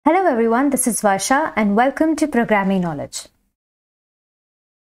Hello everyone, this is Varsha and welcome to Programming Knowledge.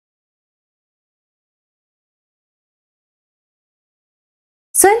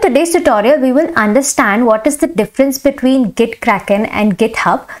 So in today's tutorial, we will understand what is the difference between Git Kraken and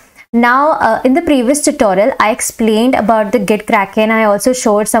GitHub. Now, in the previous tutorial, I explained about the Git Kraken. I also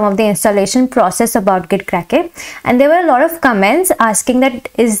showed some of the installation process about Git Kraken. And there were a lot of comments asking that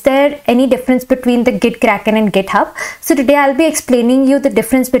is there any difference between the Git Kraken and GitHub? So today I'll be explaining you the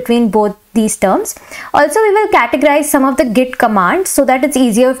difference between both these terms. Also, we will categorize some of the Git commands so that it's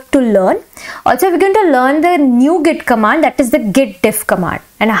easier to learn. Also, we're going to learn the new Git command, that is the Git Diff Command,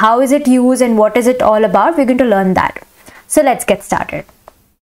 and how is it used and what is it all about. We're going to learn that. So let's get started.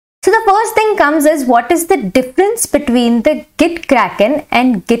 So the first thing comes is what is the difference between the Git Kraken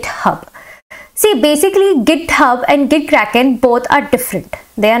and GitHub. See, basically GitHub and Git Kraken both are different.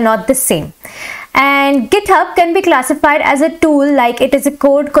 They are not the same. And GitHub can be classified as a tool, like it is a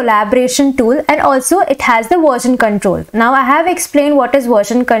code collaboration tool, and also it has the version control. Now I have explained what is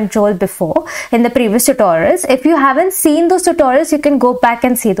version control before in the previous tutorials. If you haven't seen those tutorials, you can go back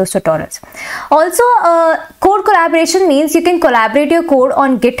and see those tutorials. Also, code collaboration means you can collaborate your code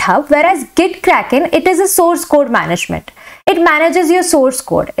on GitHub, whereas Git Kraken, it is a source code management. It manages your source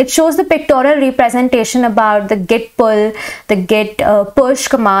code. It shows the pictorial representation about the git pull, the git push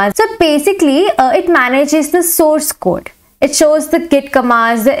commands. So basically, it manages the source code. It shows the git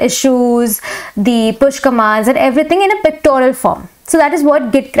commands, the issues, the push commands, and everything in a pictorial form. So that is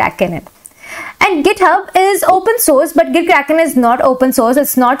what Git Kraken is. And GitHub is open source, but Git Kraken is not open source.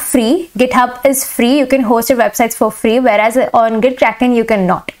 It's not free. GitHub is free. You can host your websites for free, whereas on Git Kraken you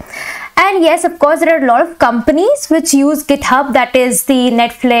cannot. And yes, of course, there are a lot of companies which use GitHub, that is the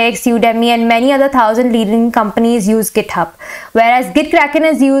Netflix, Udemy, and many other 1,000 leading companies use GitHub. Whereas Git Kraken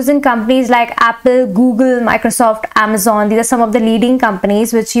is used in companies like Apple, Google, Microsoft, Amazon. These are some of the leading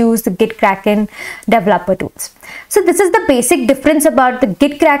companies which use the Git Kraken developer tools. So this is the basic difference about the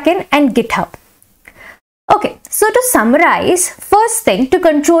Git Kraken and GitHub. Okay, so to summarize, first thing, to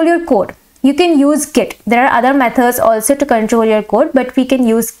control your code, you can use Git. There are other methods also to control your code, but we can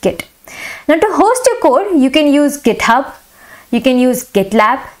use Git. Now to host your code, you can use GitHub, you can use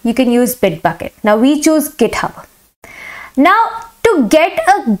GitLab, you can use Bitbucket. Now we choose GitHub. Now to get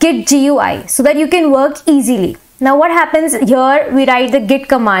a Git GUI so that you can work easily. Now what happens here, we write the Git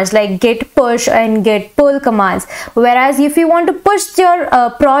commands like Git push and Git pull commands. Whereas if you want to push your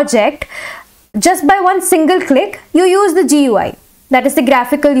project just by one single click, you use the GUI. That is the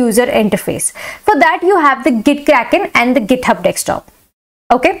graphical user interface. For that you have the Git Kraken and the GitHub desktop.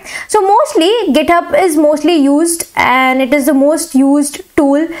 Okay, so mostly GitHub is mostly used and it is the most used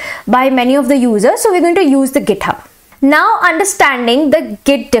tool by many of the users. So we're going to use the GitHub. Now understanding the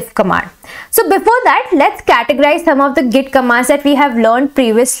Git Diff command. So before that, let's categorize some of the Git commands that we have learned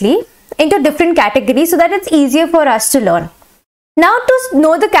previously into different categories so that it's easier for us to learn. Now to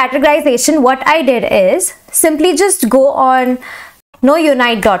know the categorization, what I did is simply just go on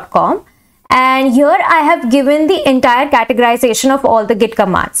knowunite.com. And here I have given the entire categorization of all the Git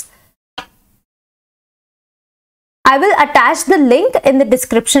commands. I will attach the link in the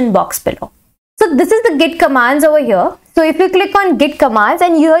description box below. So this is the Git commands over here. So if you click on Git commands,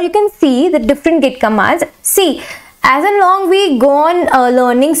 and here you can see the different Git commands. See, as and long we go on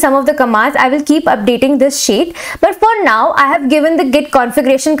learning some of the commands, I will keep updating this sheet. But for now, I have given the Git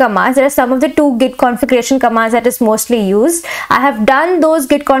configuration commands. There are some of the two Git configuration commands that is mostly used. I have done those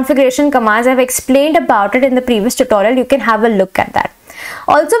Git configuration commands. I have explained about it in the previous tutorial. You can have a look at that.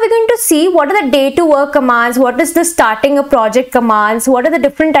 Also, we're going to see what are the day to work commands, what is the starting a project commands, what are the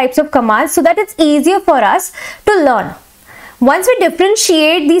different types of commands, so that it's easier for us to learn. Once we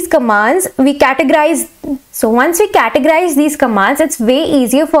differentiate these commands, we categorize. So once we categorize these commands, it's way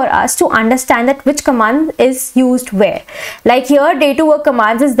easier for us to understand that which command is used where. Like here, day to work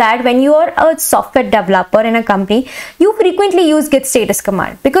commands is that when you are a software developer in a company, you frequently use git status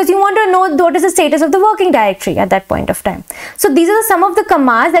command because you want to know what is the status of the working directory at that point of time. So these are some of the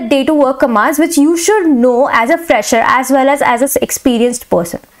commands, that day to work commands, which you should know as a fresher as well as an experienced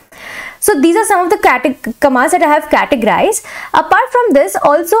person. So these are some of the commands that I have categorized. Apart from this,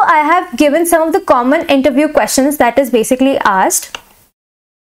 also I have given some of the common interview questions that is basically asked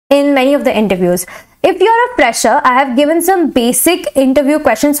in many of the interviews. If you are a fresher, I have given some basic interview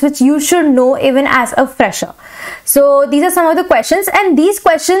questions which you should know even as a fresher. So these are some of the questions, and these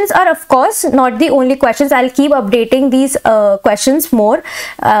questions are of course not the only questions. I'll keep updating these questions more.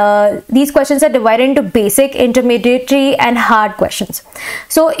 These questions are divided into basic, intermediate, and hard questions.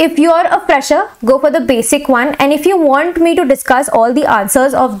 So if you are a fresher, go for the basic one, and if you want me to discuss all the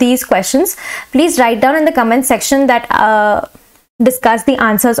answers of these questions, please write down in the comment section that discuss the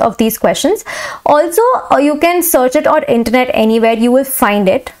answers of these questions. Also, you can search it on internet anywhere, you will find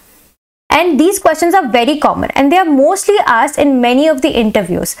it. And these questions are very common and they are mostly asked in many of the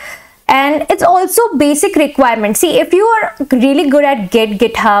interviews. And it's also basic requirement. See, if you are really good at Git,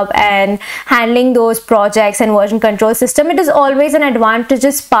 GitHub and handling those projects and version control system, it is always an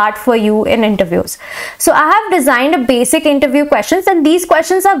advantageous part for you in interviews. So I have designed a basic interview questions, and these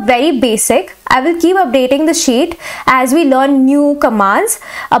questions are very basic. I will keep updating the sheet as we learn new commands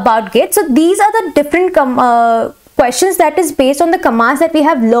about Git. So these are the different questions that is based on the commands that we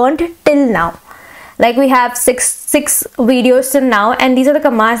have learned till now. Like we have six videos till now, and these are the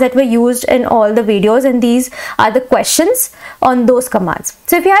commands that were used in all the videos, and these are the questions on those commands.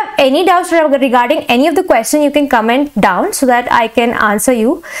 So if you have any doubts regarding any of the question, you can comment down so that I can answer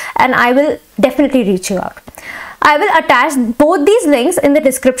you, and I will definitely reach you out. I will attach both these links in the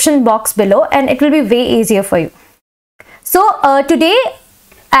description box below, and it will be way easier for you. So today,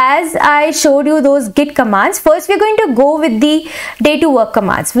 as I showed you those Git commands, first we're going to go with the day to work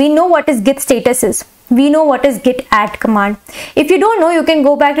commands. We know what is Git status is. We know what is Git add command. If you don't know, you can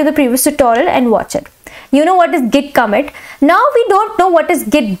go back to the previous tutorial and watch it. You know what is Git commit. Now we don't know what is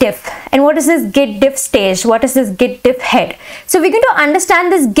Git diff and what is this Git diff stage, what is this Git diff head. So we're going to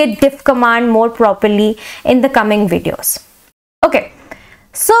understand this Git diff command more properly in the coming videos. Okay.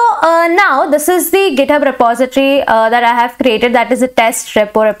 So now this is the GitHub repository that I have created. That is a test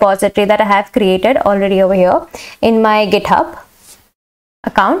repo repository that I have created already over here in my GitHub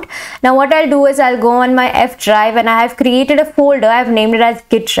account. Now what I'll do is I'll go on my F drive, and I have created a folder. I've named it as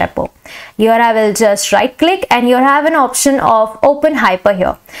Git repo. Here I will just right click, and you have an option of open hyper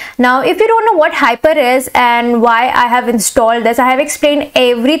here. Now if you don't know what hyper is and why I have installed this, I have explained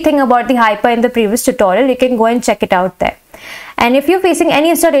everything about the hyper in the previous tutorial. You can go and check it out there. And if you're facing any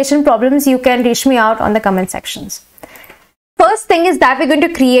installation problems, you can reach me out on the comment sections. First thing is that we're going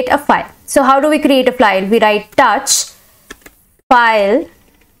to create a file. So how do we create a file? We write touch file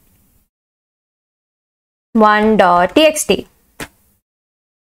 1.txt.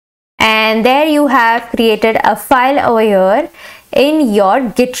 And there you have created a file over here in your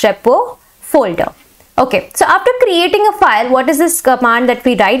Git repo folder. Okay, so after creating a file, what is this command that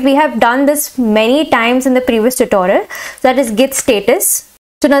we write? We have done this many times in the previous tutorial. So that is git status.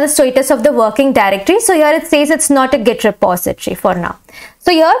 So now the status of the working directory. So here it says it's not a Git repository for now.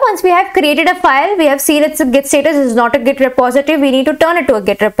 So here once we have created a file, we have seen it's a Git status is not a Git repository. We need to turn it to a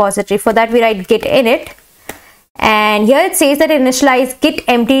Git repository. For that we write git init. And here it says that initialize git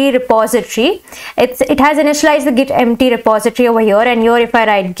empty repository. It has initialized the git empty repository over here. And here if I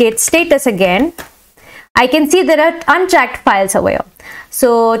write git status again, I can see there are untracked files over here.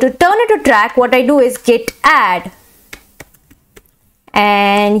 So to turn it to track, what I do is git add.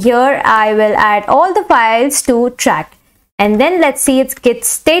 And here I will add all the files to track. And then let's see its git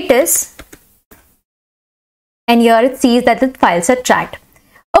status. And here it sees that the files are tracked.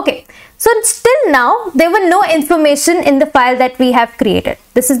 Okay, so still now there were no information in the file that we have created.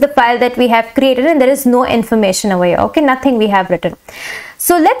 This is the file that we have created and there is no information over here. Okay, nothing we have written.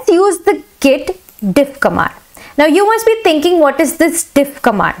 So let's use the git diff command. Now you must be thinking, what is this diff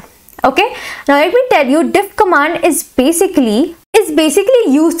command? Okay, now let me tell you, diff command is basically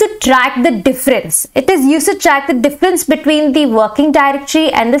used to track the difference. It is used to track the difference between the working directory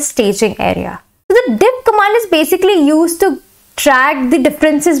and the staging area. So the diff command is basically used to track the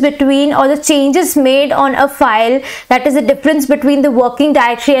differences between, or the changes made on a file, that is the difference between the working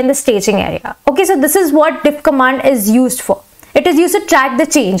directory and the staging area. Okay, so this is what diff command is used for. It is used to track the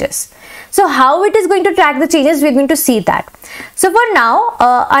changes. So how it is going to track the changes, we're going to see that. So for now,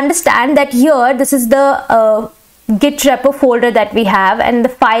 understand that here this is the Git repo folder that we have, and the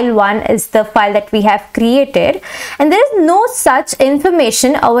file 1 is the file that we have created, and there is no such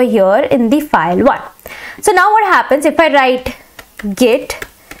information over here in the file 1. So now what happens if I write git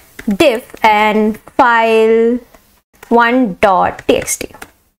diff and file 1.txt?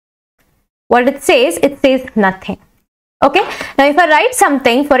 What it says nothing. Okay, now if I write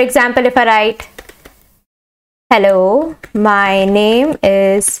something, for example, if I write hello, my name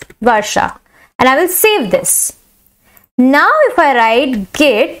is Varsha, and I will save this. Now if I write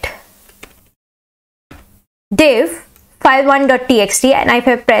git diff file1.txt and if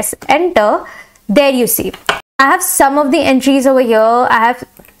I press enter, there you see I have some of the entries over here. I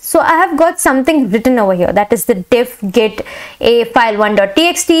have got something written over here, that is the diff git a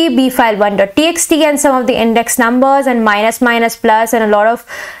file1.txt, b file1.txt, and some of the index numbers and minus, plus, and a lot of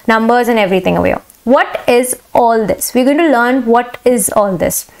numbers and everything over here. What is all this? We're going to learn what is all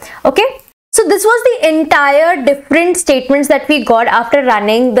this. Okay, so this was the entire different statements that we got after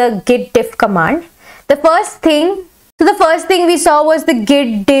running the git diff command. The first thing So the first thing we saw was the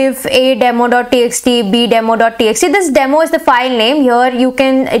git diff a demo.txt, b demo.txt. This demo is the file name. Here you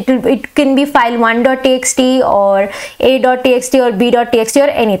can, it can be file 1.txt or a.txt or b.txt or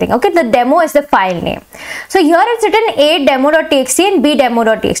anything. Okay, the demo is the file name. So here it's written a demo.txt and b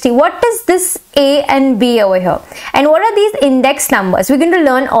demo.txt. What is this a and b over here? And what are these index numbers? We're going to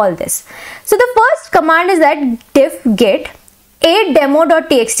learn all this. So the first command is that diff git a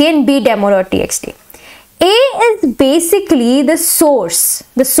demo.txt and b demo.txt. A is basically the source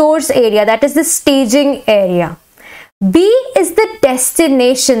area, that is the staging area. B is the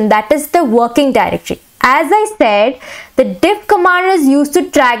destination, that is the working directory. As I said, the diff command is used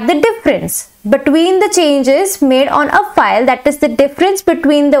to track the difference between the changes made on a file, that is the difference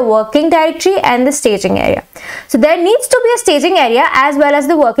between the working directory and the staging area. So there needs to be a staging area as well as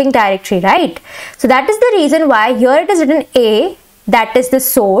the working directory, right? So that is the reason why here it is written A, that is the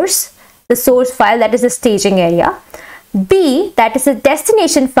source file, that is the staging area. B, that is the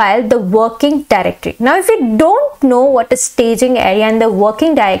destination file, the working directory. Now if you don't know what is staging area and the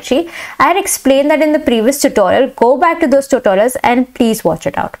working directory, I had explained that in the previous tutorial. Go back to those tutorials and please watch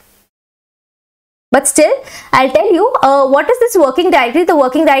it out. But still, I'll tell you what is this working directory. The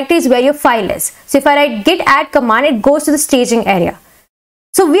working directory is where your file is. So if I write git add command, it goes to the staging area.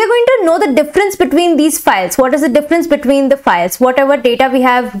 So we are going to know the difference between these files. What is the difference between the files? Whatever data we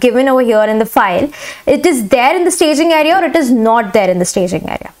have given over here in the file, it is there in the staging area or it is not there in the staging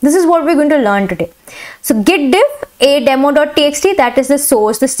area. This is what we're going to learn today. So git diff a demo.txt, that is the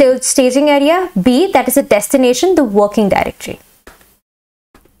source, the staging area. B, that is the destination, the working directory.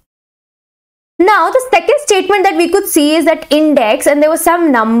 Now the second statement that we could see is that index, and there were some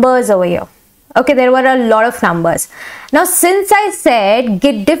numbers over here. Okay, there were a lot of numbers. Now since I said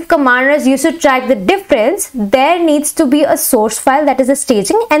git diff command is used to track the difference, there needs to be a source file, that is the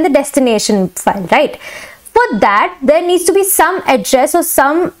staging, and the destination file, right? For that, there needs to be some address or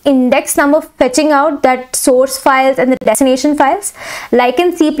some index number fetching out that source files and the destination files. Like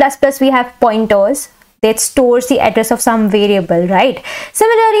in C++, we have pointers that stores the address of some variable, right?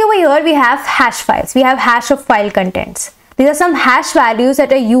 Similarly over here, we have hash files. We have hash of file contents. These are some hash values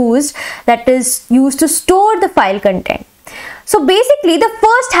that are used, that is used to store the file content. So basically the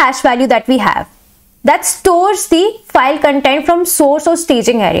first hash value that we have, that stores the file content from source or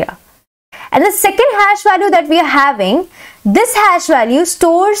staging area. And the second hash value that we are having, this hash value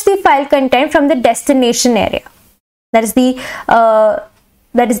stores the file content from the destination area. That is the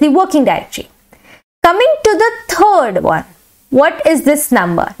working directory. Coming to the third one, what is this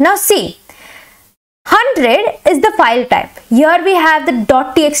number? Now see, 100 is the file type. Here we have the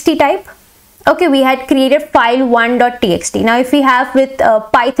 .txt type. Okay, we had created file 1.txt. Now if we have with a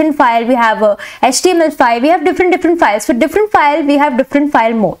Python file, we have a HTML file, we have different files. For different file, we have different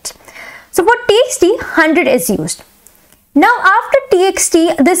file modes. So for txt, 100 is used. Now after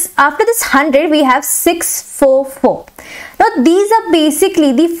txt, after this 100, we have 644. Now these are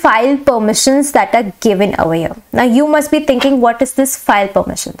basically the file permissions that are given over here. Now you must be thinking, what is this file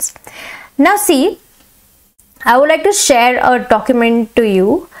permissions? Now see, I would like to share a document to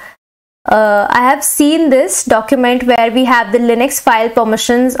you. I have seen this document where we have the Linux file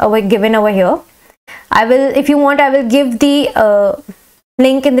permissions given over here. If you want, I will give the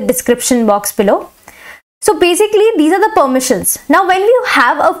link in the description box below. So basically these are the permissions. Now when you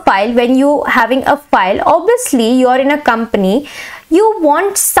have a file, when you having a file, obviously you are in a company, you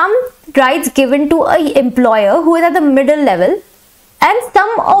want some rights given to an employer who is at the middle level, and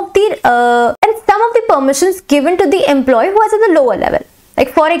some of the permissions given to the employee who is at the lower level. Like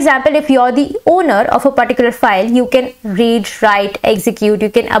for example, if you are the owner of a particular file, you can read, write, execute, you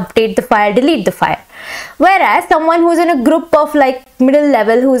can update the file, delete the file. Whereas someone who's in a group of like middle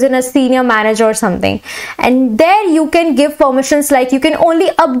level, who's in a senior manager or something, and there you can give permissions like you can only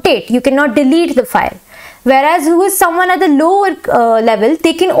update, you cannot delete the file. Whereas who is someone at the lower level,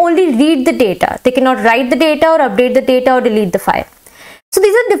 they can only read the data. They cannot write the data or update the data or delete the file. So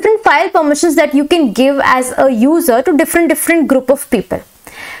these are different file permissions that you can give as a user to different group of people.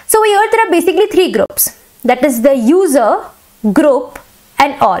 So here there are basically three groups. That is the user, group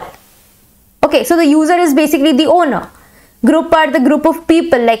and all. Okay, so the user is basically the owner. Group are the group of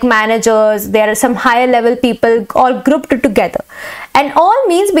people like managers, there are some higher level people all grouped together. And all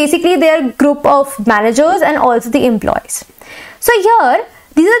means basically they are group of managers and also the employees. So here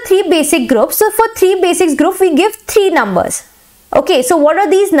these are three basic groups. So for three basic groups we give three numbers. Okay, so what are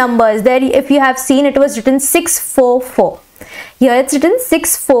these numbers? There, if you have seen, it was written 644. Here it's written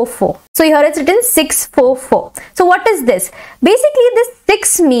 644. So here it's written 644. So what is this? Basically this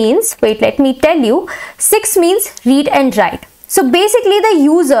 6 means, wait, let me tell you, 6 means read and write. So basically the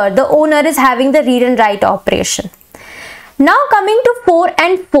user, the owner is having the read and write operation. Now coming to 4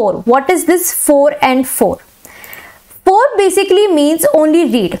 and 4. What is this 4 and 4? 4 basically means only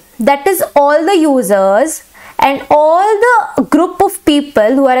read. That is, all the users and all the group of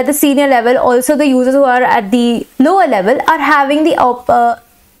people who are at the senior level, also the users who are at the lower level, are having the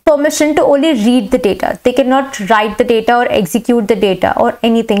permission to only read the data. They cannot write the data or execute the data or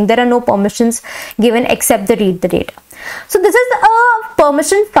anything. There are no permissions given except the read the data. So this is a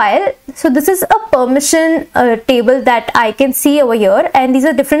permission file. So this is a permission table that I can see over here, and these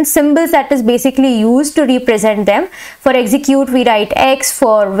are different symbols that is basically used to represent them. For execute we write X,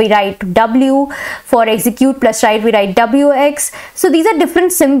 for we write W, for execute plus write we write WX. So these are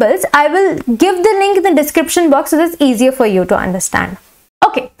different symbols. I will give the link in the description box so that's easier for you to understand.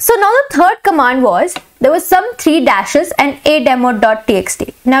 Okay, so now the third command was, there was some 3 dashes and a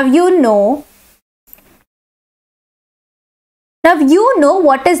demo.txt. Now you know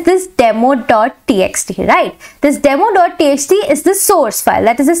what is this demo.txt, right? This demo.txt is the source file,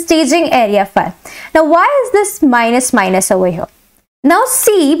 that is a staging area file. Now why is this minus over here? Now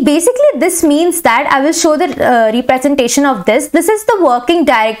see, basically this means that I will show the representation of this. This is the working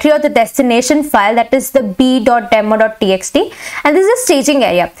directory or the destination file, that is the b.demo.txt, and this is a staging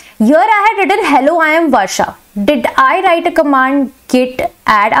area. Here I had written hello, I am Varsha. Did I write a command git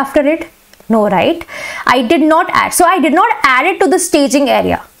add after it? No, right? I did not add. So I did not add it to the staging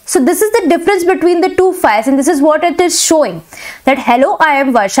area. So this is the difference between the two files, and this is what it is showing, that hello I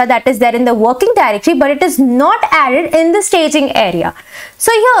am Varsha, that is there in the working directory, but it is not added in the staging area.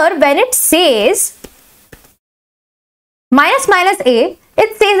 So here when it says -a,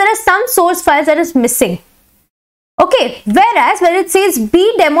 it says there are some source files that is missing. Okay, whereas when it says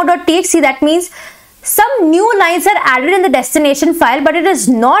b.demo.txt, that means some new lines are added in the destination file, but it is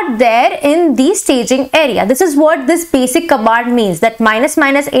not there in the staging area. This is what this basic command means, that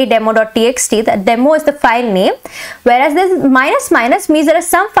 -a demo.txt, the demo is the file name, whereas this minus means there are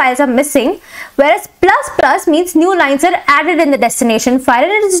some files are missing, whereas plus means new lines are added in the destination file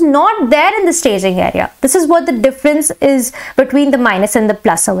and it is not there in the staging area. This is what the difference is between the minus and the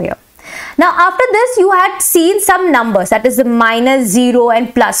plus over here. Now after this you had seen some numbers, that is the -0 and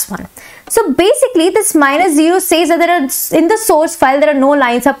 +1. So basically this -0 says that there are, in the source file there are no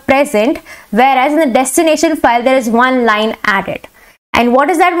lines are present, whereas in the destination file there is one line added. And what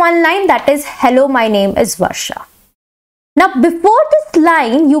is that one line? That is hello, my name is Varsha. Now before this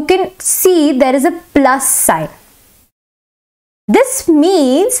line you can see there is a plus sign. This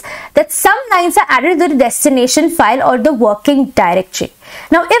means that some lines are added to the destination file or the working directory.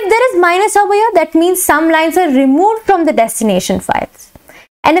 Now if there is minus over here, that means some lines are removed from the destination files.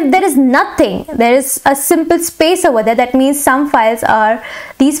 And if there is nothing, there is a simple space over there, that means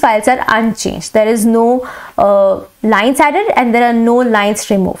these files are unchanged. There is no lines added and there are no lines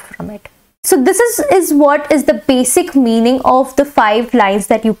removed from it. So this is what is the basic meaning of the 5 lines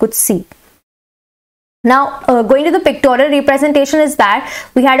that you could see. Now going to the pictorial representation is that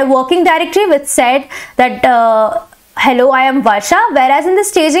we had a working directory which said that hello, I am Varsha, whereas in the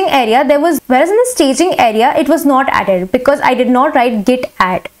staging area it was not added because I did not write git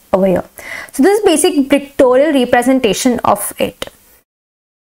add over here. So this is basic pictorial representation of it.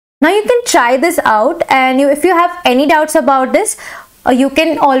 Now you can try this out, and if you have any doubts about this, you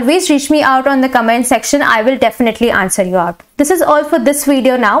can always reach me out on the comment section. I will definitely answer you out. This is all for this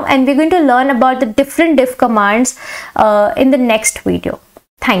video now, and we're going to learn about the different diff commands in the next video.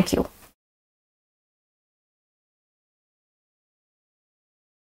 Thank you.